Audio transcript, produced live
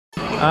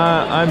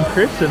I'm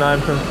Chris and I'm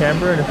from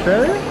Canberra in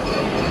Australia.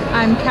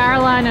 I'm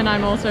Caroline and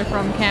I'm also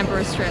from Canberra,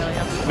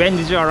 Australia. When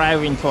did you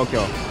arrive in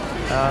Tokyo?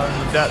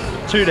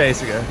 About 2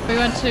 days ago. We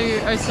went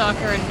to Osaka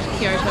and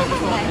Kyoto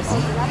before this.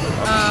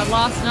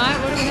 Last night,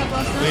 what did we have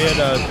last night? We had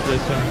the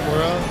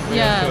tempura.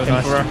 Yeah.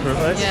 Tempura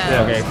place.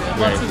 Yeah. Okay.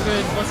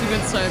 Lots of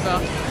good soba.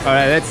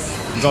 Alright,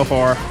 let's go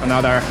for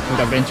another food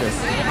adventures.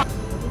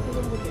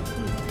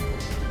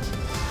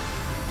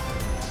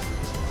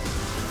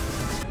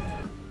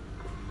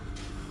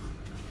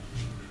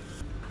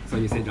 So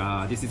you said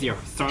this is your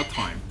third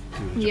time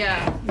to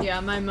Japan. Yeah.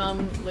 My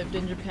mum lived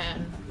in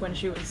Japan when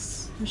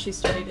she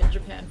studied in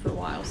Japan for a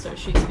while, so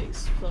she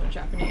speaks fluent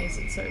Japanese,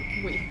 and so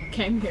we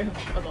came here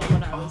a lot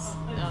when I was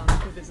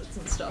for visits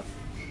and stuff.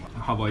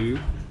 How about you?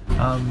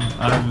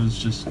 I was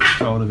just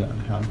told about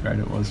how great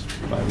it was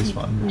by this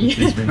one because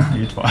she's been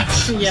here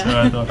twice, Yeah. so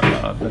I thought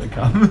I'd better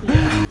come.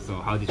 Yeah. So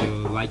how did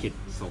you like it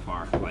so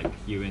far? Like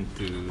you went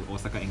to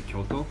Osaka and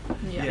Kyoto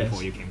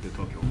before you came to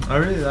Tokyo. I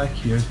really like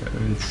Kyoto.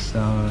 It's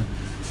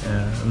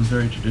it was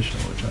very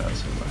traditional, which I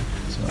also like.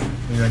 So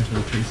we went to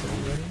a tea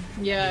ceremony.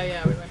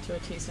 Yeah, we went to a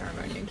tea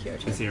ceremony in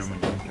Kyoto. The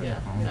ceremony. Yeah,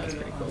 that was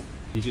pretty cool.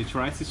 Did you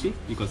try sushi?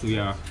 Because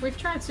We've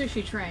tried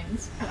sushi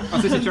trains. Oh,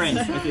 sushi trains.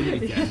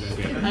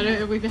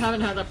 Okay. We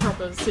haven't had a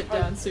proper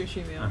sit-down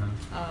sushi meal.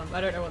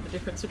 I don't know what the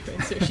difference between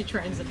sushi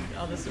trains and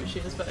other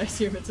sushi is, but I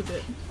assume it's a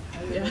bit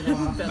better.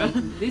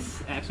 But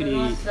this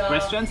actually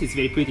restaurant is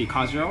very pretty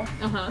casual.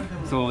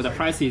 So the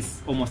price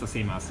is almost the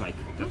same as like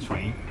the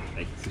train,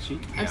 like sushi.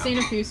 I've seen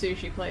a few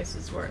sushi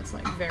places where it's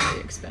like very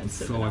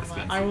expensive. So and I'm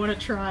expensive. Like, I want to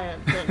try it,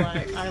 but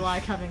like I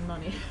like having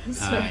money.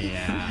 So.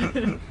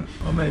 Yeah.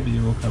 Or maybe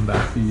we'll come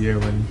back the year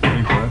when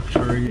we've worked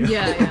for a year.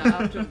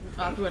 Yeah.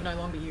 After we're no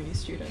longer uni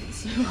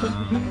students.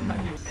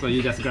 So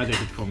you just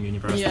graduated from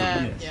university.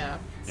 Yeah.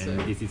 And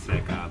this is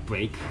like a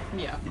break.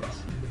 Yeah.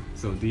 Yes.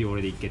 So do you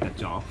already get a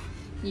job?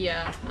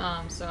 Yeah.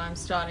 So I'm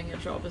starting a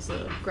job as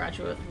a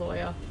graduate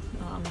lawyer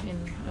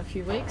in a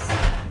few weeks,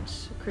 and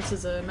Chris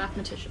is a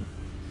mathematician.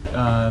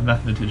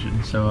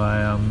 Mathematician, so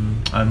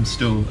I'm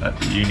still at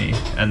the uni,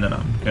 and then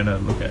I'm gonna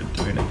look at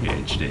doing a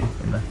PhD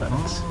in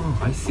mathematics.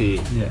 Oh, I see.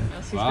 Yeah.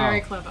 Yes, he's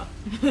very clever.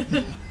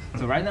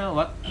 So right now,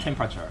 what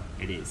temperature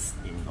it is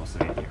in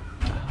Australia?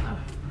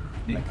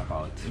 Like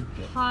about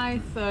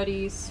High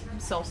 30s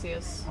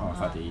Celsius.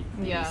 30.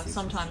 Yeah,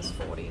 sometimes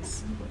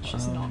 40s, which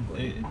is not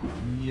good.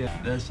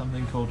 There's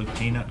something called a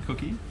peanut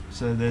cookie.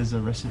 So there's a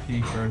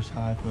recipe for a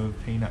type of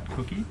peanut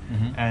cookie,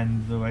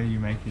 and the way you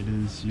make it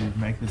is you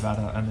make the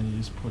batter and then you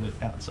just put it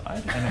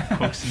outside, and it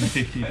cooks in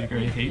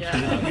 50-degree heat.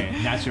 Okay,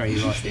 naturally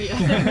roasted.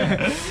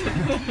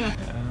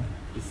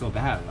 It's so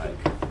bad. Like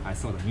I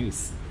saw the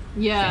news.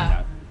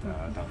 Yeah.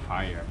 That the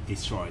fire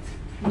destroyed.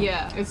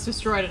 Yeah, it's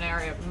destroyed an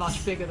area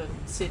much bigger than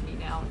Sydney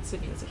now, and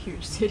Sydney is a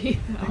huge city.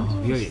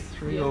 Oh, really?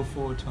 3 or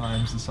 4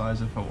 times the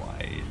size of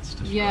Hawaii. It's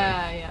destroyed.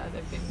 Yeah,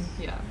 they've been,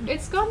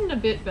 It's gotten a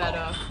bit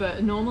better,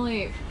 but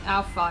normally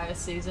our fire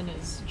season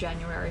is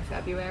January,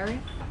 February.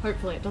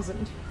 Hopefully it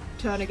doesn't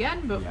turn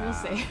again, but we'll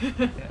see.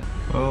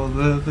 Well,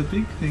 the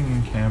big thing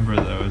in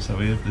Canberra though is that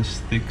we have this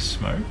thick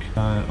smoke.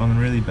 On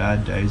really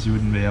bad days you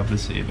wouldn't be able to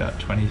see about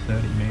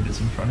 20-30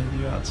 meters in front of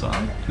you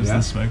outside because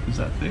the smoke is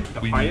that thick.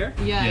 The fire?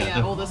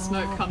 All the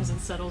smoke comes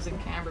and settles in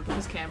Canberra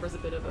because Canberra's a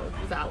bit of a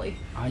valley.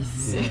 I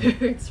see.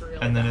 It's really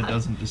and then bad. it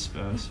doesn't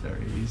disperse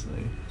very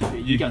easily.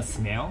 You can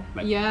smell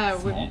like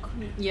smoke?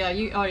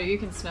 You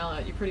can smell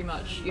it.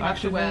 You have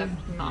to wear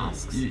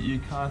masks. You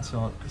can't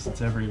smell it because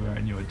it's everywhere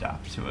and you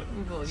adapt to it.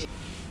 Well, yeah.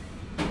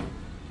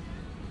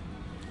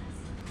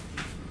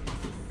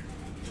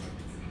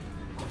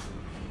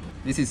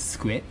 This is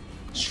squid,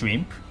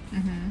 shrimp,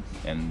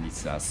 and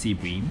it's sea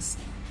breams,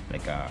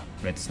 like a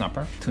red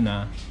snapper,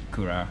 tuna,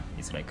 kura.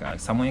 It's like a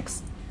salmon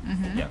eggs.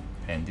 Yeah,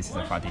 and this is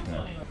a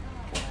traditinal.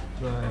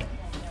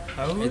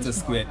 It's a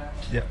squid.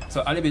 Yeah.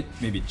 So a little bit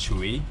maybe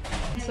chewy.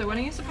 So when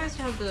are you supposed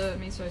to have the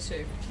miso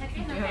soup?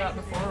 Do you have that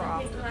before or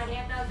after?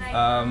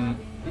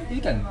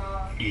 You can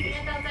eat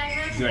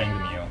it during the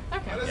meal.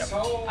 Okay. Yep.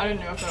 I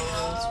didn't know if there were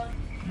rules.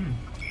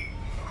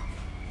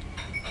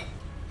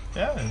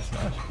 Yeah, it's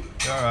nice.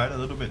 It's alright, a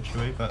little bit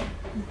chewy, but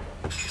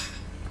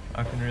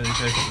I can really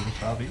taste the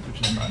wasabi,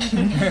 which is nice.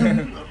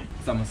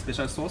 Some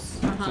special sauce,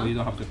 so you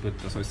don't have to put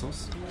the soy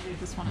sauce.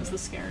 This one is the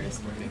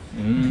scariest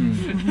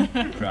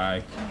looking.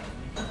 Try.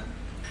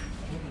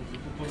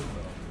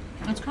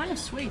 It's kind of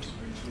sweet.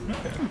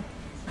 Okay.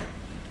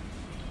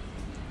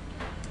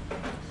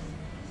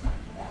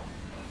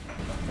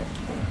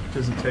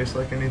 Does it taste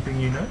like anything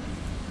you know?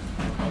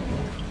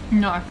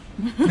 No.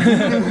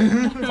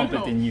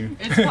 Completely new.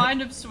 It's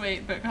kind of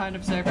sweet, but kind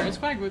of savory. It's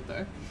quite good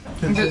though.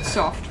 It's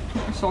soft.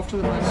 Softer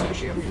than most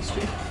sushi I'm used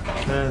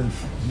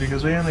to.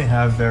 Because we only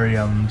have very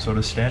sort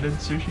of standard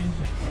sushi.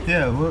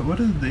 Yeah, what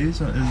are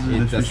these?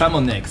 It's a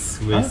salmon eggs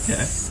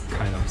with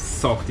kind of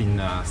soaked in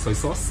soy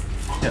sauce.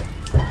 Yep.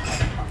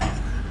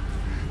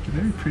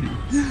 They're very pretty.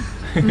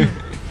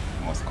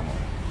 Most common.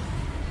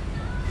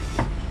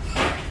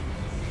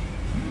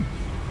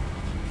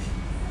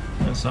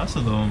 It's nicer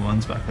than the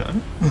ones back there.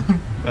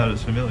 About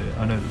as familiar.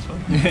 I know this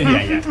one.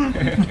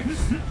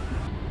 Yeah.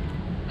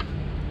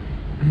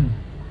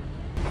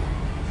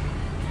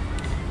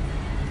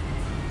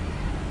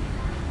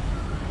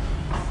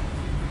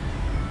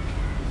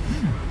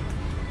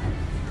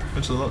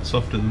 a lot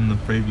softer than the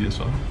previous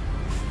one.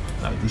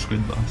 The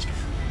squid blast.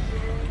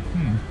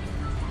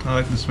 I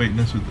like the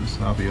sweetness with the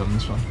wasabi on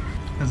this one.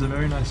 It has a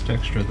very nice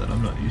texture that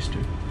I'm not used to.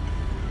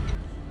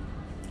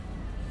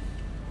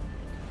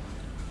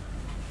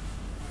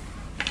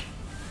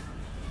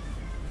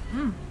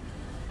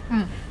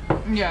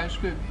 Yeah, it's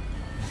good.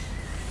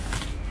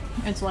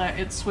 It's like,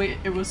 it's sweet.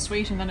 It was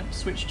sweet and then it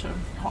switched to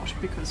hot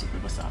because of the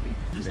wasabi.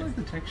 I just like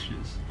the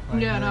textures.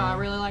 Yeah, no, I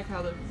really like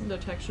how the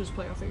textures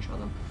play off each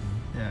other.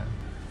 Yeah.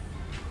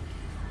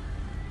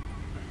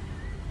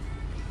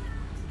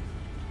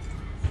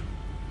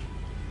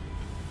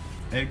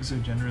 Eggs are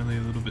generally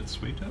a little bit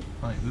sweeter.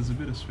 Like, there's a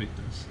bit of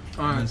sweetness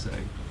in this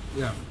egg.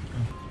 Yeah.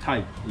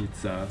 Thai,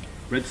 it's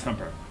red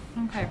snapper,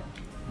 Okay.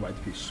 white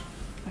fish.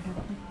 Okay,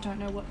 I don't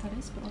know what that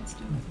is, but let's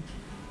do it.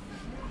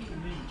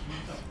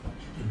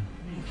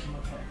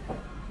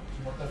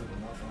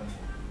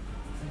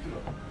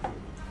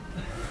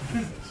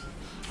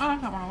 I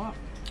like that one a lot.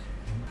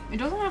 It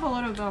doesn't have a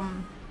lot of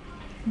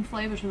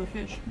flavor to the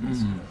fish.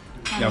 It's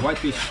Yeah, white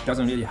fish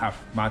doesn't really have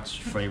much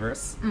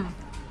flavors.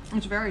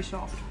 It's very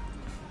soft.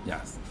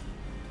 Yes.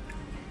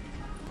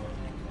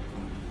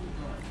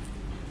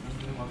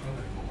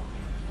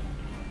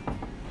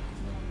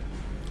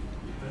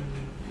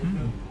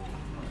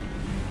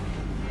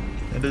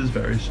 It is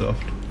very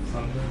soft.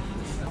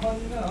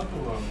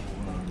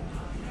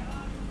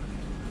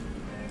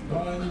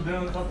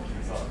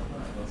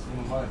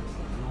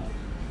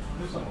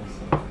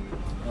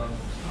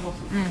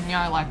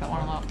 Yeah, I like that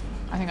one a lot.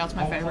 I think that's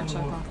my favorite so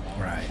far.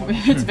 Right.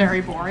 It's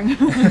very boring.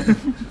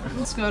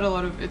 It's got a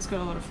lot of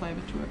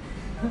flavor to it.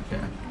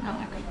 Yeah. I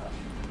like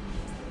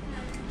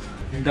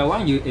it. The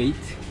one you ate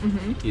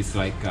is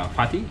like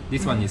fatty.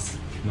 This one is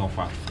no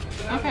fat.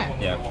 Okay.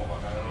 Yeah.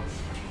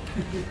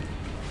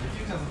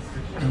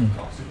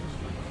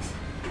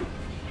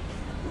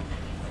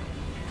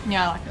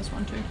 Yeah, I like this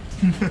one too.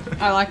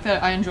 I like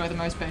that. I enjoy the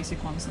most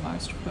basic ones the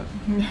most, but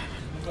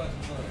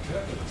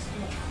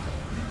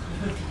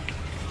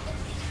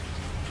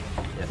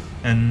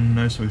And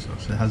no soy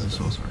sauce. It has a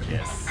sauce already.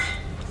 Yes.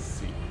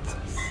 Sweet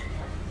sauce.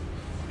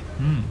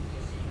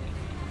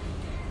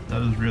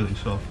 That is really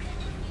soft.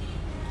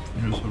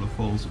 It just sort of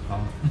falls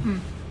apart.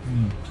 You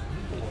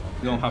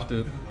don't have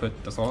to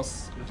put the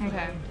sauce.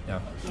 okay. Yeah.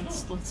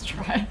 Let's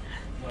try.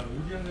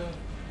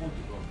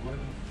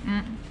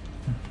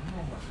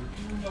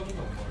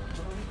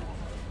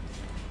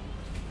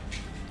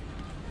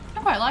 I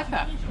quite like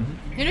that.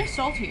 It is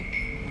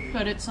salty,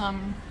 but it's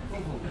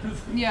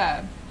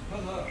yeah,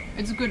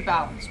 it's a good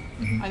balance.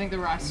 I think the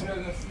rice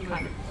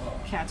kind of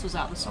cancels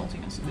out the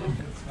saltiness a bit.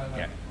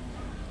 Yeah.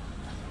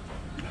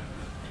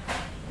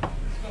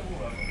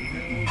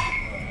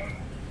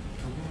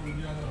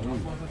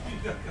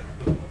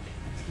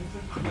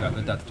 Yeah,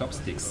 with that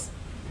chopsticks,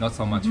 not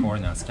so much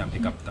foreigners can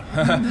pick up the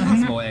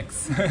small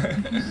eggs.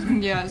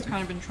 Yeah, it's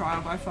kind of been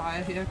trial by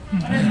fire here.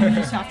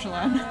 Just have to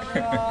learn.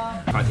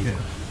 Party.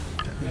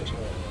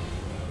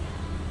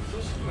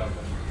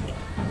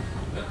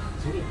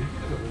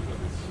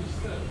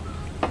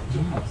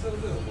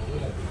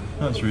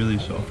 That's really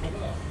soft.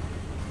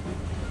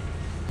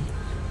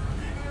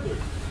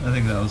 I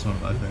think that was one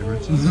of my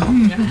favorites.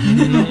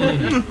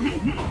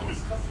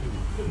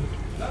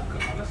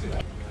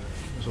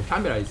 So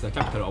Canberra is the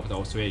capital of the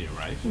Australia,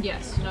 right?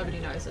 Yes, nobody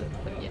knows it,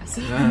 but yes.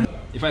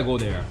 If I go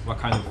there, what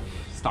kind of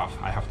stuff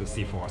I have to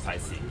see for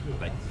sightseeing?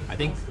 Like, I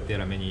think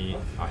there are many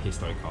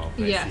historical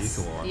places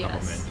or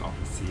government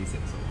offices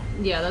and so on.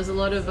 Yeah, there's a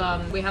lot of,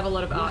 we have a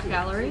lot of art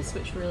galleries,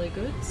 which are really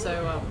good.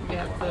 So we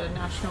have the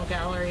National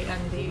Gallery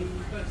and the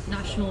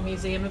National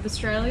Museum of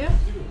Australia.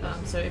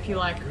 So if you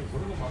like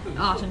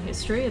art and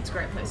history, it's a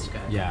great place to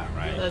go. Yeah,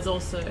 right. There's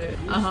also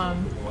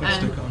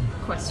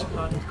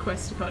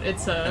Questacon.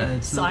 It's a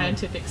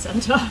scientific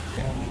centre.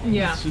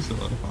 Yeah. It's just a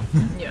lot of fun.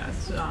 Yeah,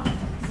 it's a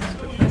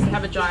good place. They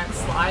have a giant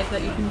slide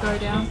that you can go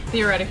down.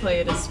 Theoretically,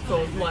 it is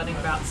for learning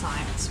about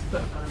science,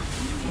 but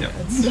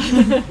it's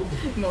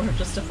more of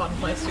just a fun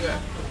place to go.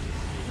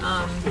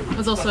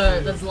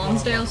 There's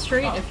Lonsdale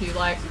Street if you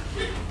like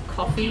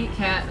coffee.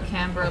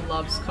 Canberra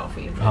loves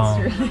coffee.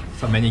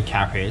 So many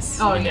cafes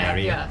in the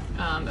area.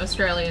 Yeah.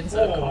 Australians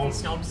are coffee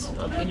snobs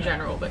in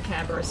general, but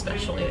Canberra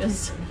especially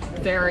is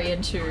very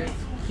into,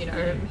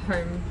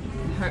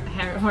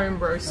 home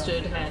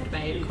roasted,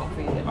 handmade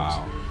coffee. And,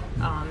 Wow.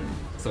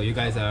 So you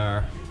guys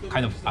are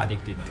kind of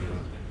addicted to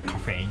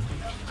caffeine.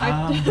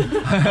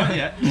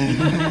 Yeah.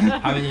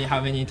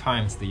 How many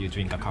times do you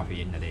drink a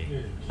coffee in a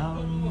day? I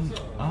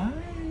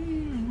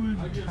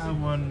would have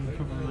one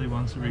probably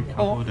once every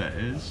couple of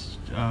days,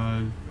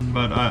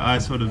 but I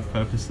sort of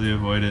purposely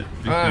avoid it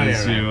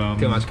because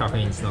too much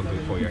caffeine is not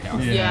good for your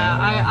health. Yeah,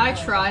 I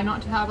try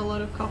not to have a lot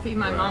of coffee.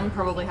 My mum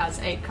probably has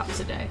 8 cups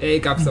a day.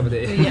 8 cups a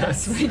day.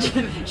 Yes,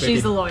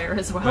 she's a lawyer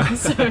as well,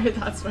 so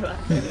that's where that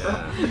came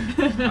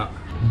from.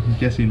 I'm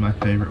guessing my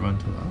favourite one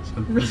to last.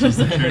 So this is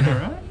the tuna,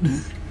 right?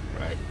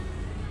 Right.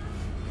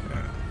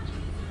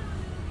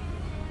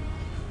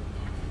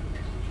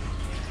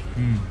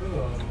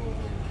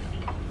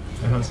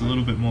 It has a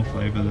little bit more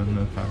flavour than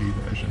the fatty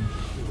version.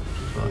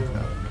 I like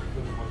that.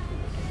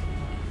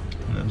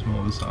 And there's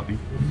more wasabi.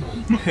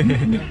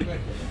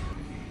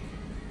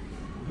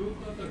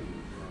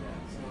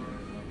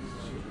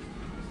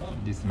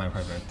 This is my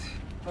favorite.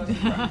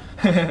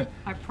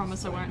 I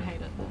promise I won't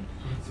hate it then.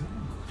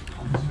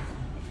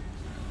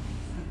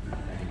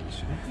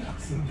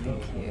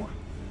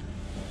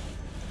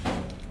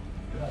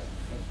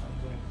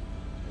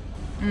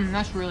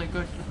 That's really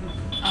good.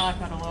 I like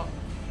that a lot.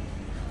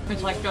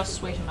 It's like just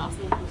sweet enough.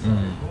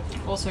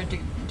 Also,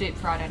 deep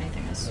fried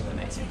anything is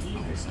amazing,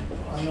 obviously.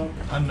 I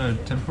don't know,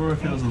 tempura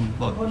feels a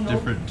lot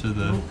different to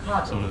the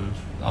sort of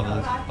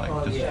other, like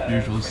just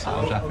usual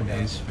style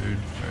Japanese food.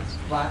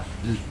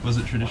 Was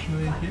it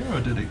traditionally here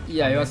or did it?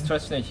 Yeah, it was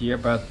traditional here,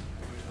 but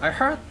I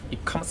heard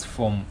it comes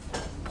from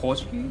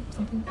Portugal or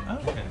something.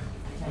 Okay.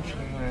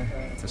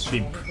 It's a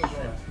shrimp.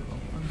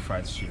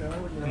 Fried shrimp.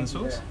 In the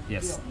sauce?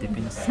 Yes, dip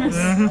in the sauce.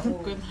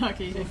 Good luck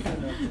eating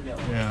it.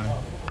 Yeah.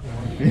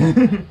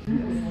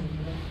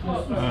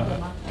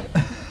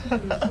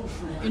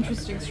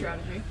 Interesting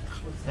strategy.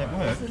 It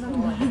worked.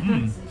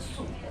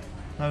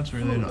 That's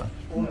really nice.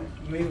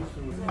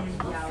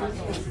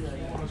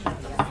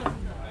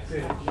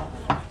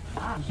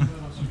 I'm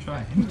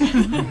trying.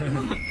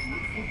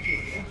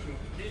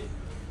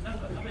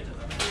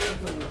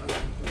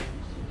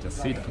 Just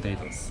sweet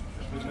potatoes.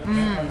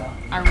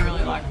 I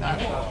really like that.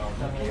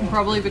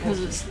 Probably because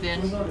it's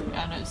thin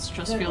and it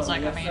just feels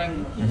like I'm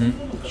eating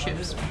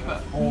chips,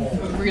 but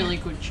really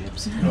good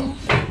chips.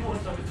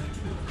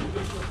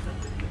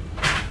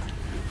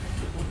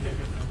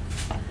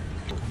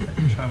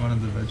 Try one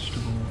of the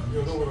vegetable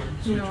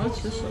ones. You know,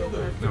 what's this little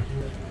bit? No.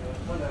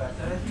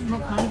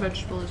 What kind of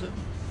vegetable is it?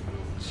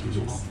 Cheese.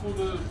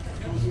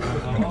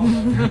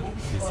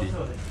 You see?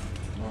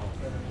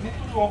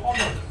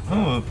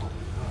 Oh,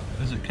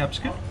 is it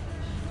capsicum?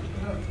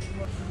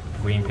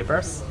 Green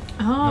peppers.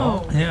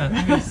 Oh, Yeah, I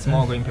think it's,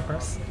 Small green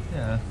peppers.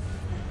 yeah.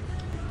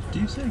 Do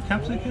you say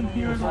capsicum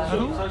here at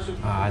all?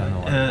 I don't know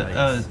what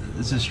that is.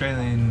 It's an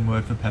Australian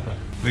word for pepper.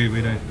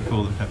 We don't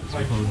call them peppers,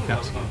 we call them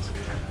capsicums.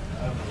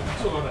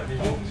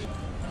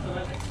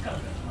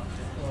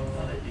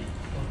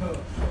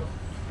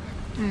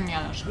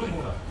 yeah, that's good.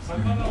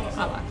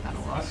 I like that a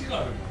lot.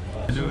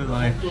 I do it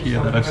like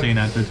here that I've seen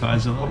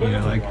advertised a lot, you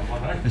know, like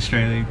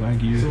Australian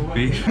Wagyu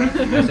beef.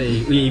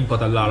 Actually, we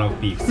import a lot of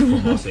beef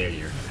from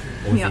Australia.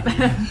 Yeah.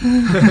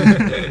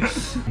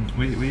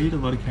 we eat a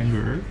lot of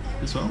kangaroo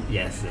as well.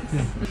 Yes.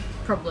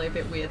 Probably a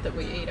bit weird that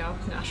we eat our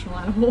national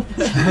animal.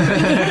 There's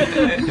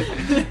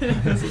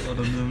a lot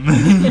of them.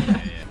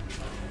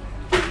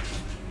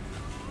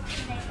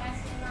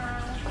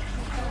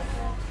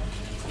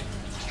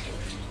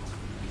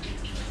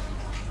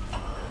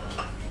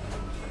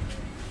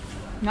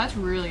 That's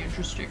really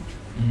interesting.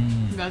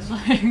 That's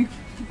like,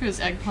 because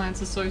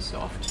eggplants are so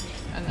soft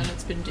and then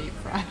it's been deep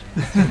fried.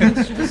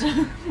 It's just,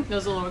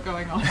 there's a lot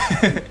going on.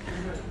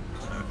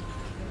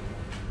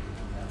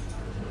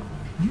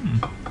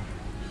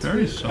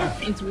 Very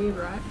soft. It's weird,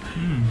 right?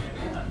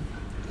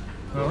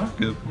 I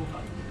like it.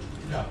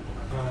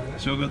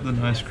 Still got the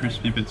nice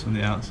crispy bits on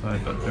the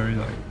outside, but very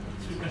like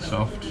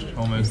soft,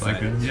 almost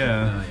like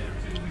a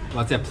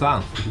What's your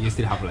plan? You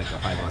still have like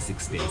 5 or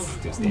 6 days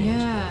to stay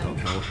in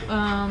Tokyo.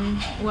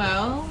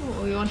 Well,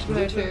 we want to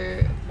go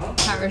to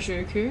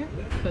Harajuku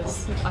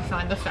because I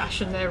find the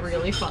fashion there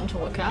really fun to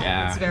look at.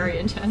 Yeah. It's very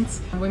intense.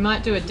 We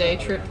might do a day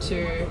trip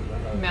to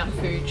Mount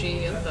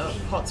Fuji and the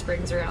hot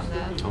springs around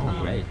there. Oh,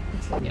 great.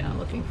 So, yeah,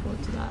 looking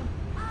forward to that.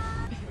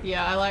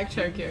 Yeah, I like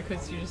Tokyo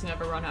because you just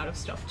never run out of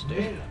stuff to do.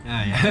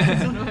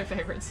 It's one of my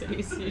favorite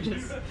cities.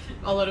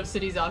 A lot of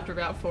cities after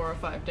about 4 or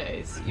 5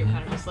 days, you're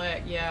kind of just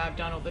like, yeah, I've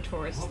done all the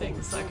tourist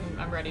things, like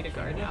I'm ready to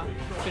go now.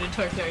 But in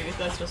Tokyo,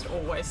 there's just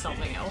always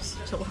something else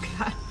to look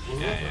at.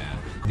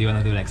 Do you want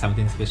to do like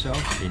something special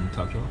in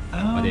Tokyo?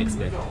 What do you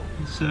expect?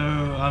 So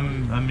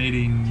I'm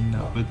meeting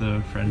up with a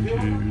friend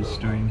who's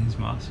doing his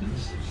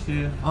masters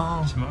here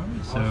tomorrow.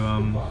 So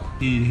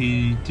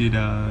he did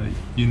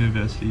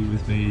university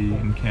with me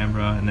in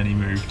Canberra, and then he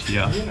moved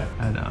here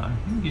at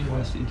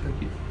University of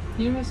Tokyo.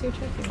 University of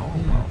Tokyo. Oh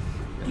wow.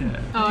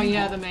 Yeah. Oh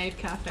yeah, the maid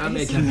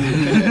cafes. Yeah.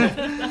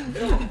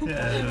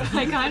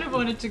 I kind of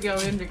wanted to go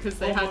in because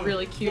they had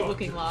really cute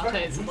looking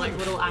lattes with like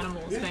little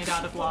animals made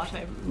out of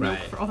latte milk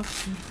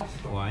froth.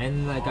 Well,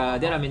 and like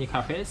there are many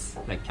cafes,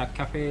 like cat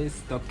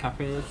cafes, dog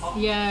cafes,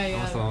 Yeah.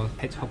 also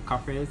hedgehog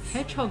cafes.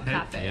 Hedgehog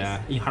cafes.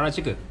 Yeah, in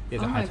Harajuku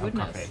there's Oh a my hedgehog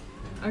goodness. cafe.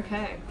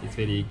 Okay. It's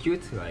very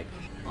cute, like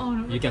Oh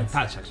no. you can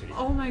touch actually,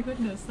 Oh my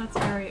goodness, that's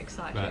very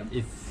exciting. but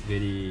it's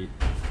very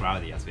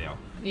crowded as well.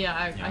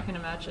 Yeah, I can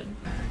imagine.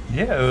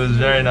 Yeah, it was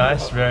very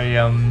nice, very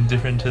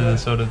different to the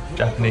sort of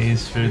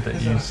Japanese food that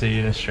you see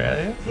in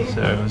Australia.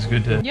 So it was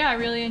good to. Yeah, I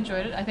really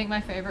enjoyed it. I think my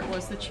favorite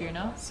was the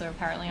tuna, so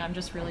apparently I'm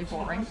just really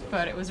boring,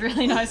 but it was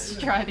really nice to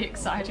try the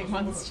exciting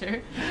ones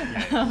too.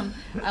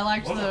 I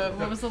liked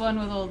what was the one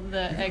with all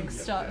the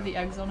eggs on it?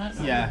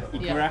 Yeah,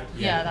 ikura.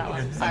 Yeah, that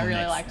one. I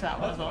really liked that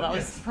one as well. That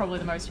was probably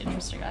the most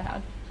interesting I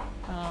had.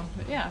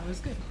 But yeah, it was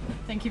good.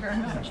 Thank you very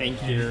much.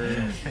 Thank you.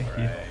 Thank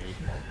you.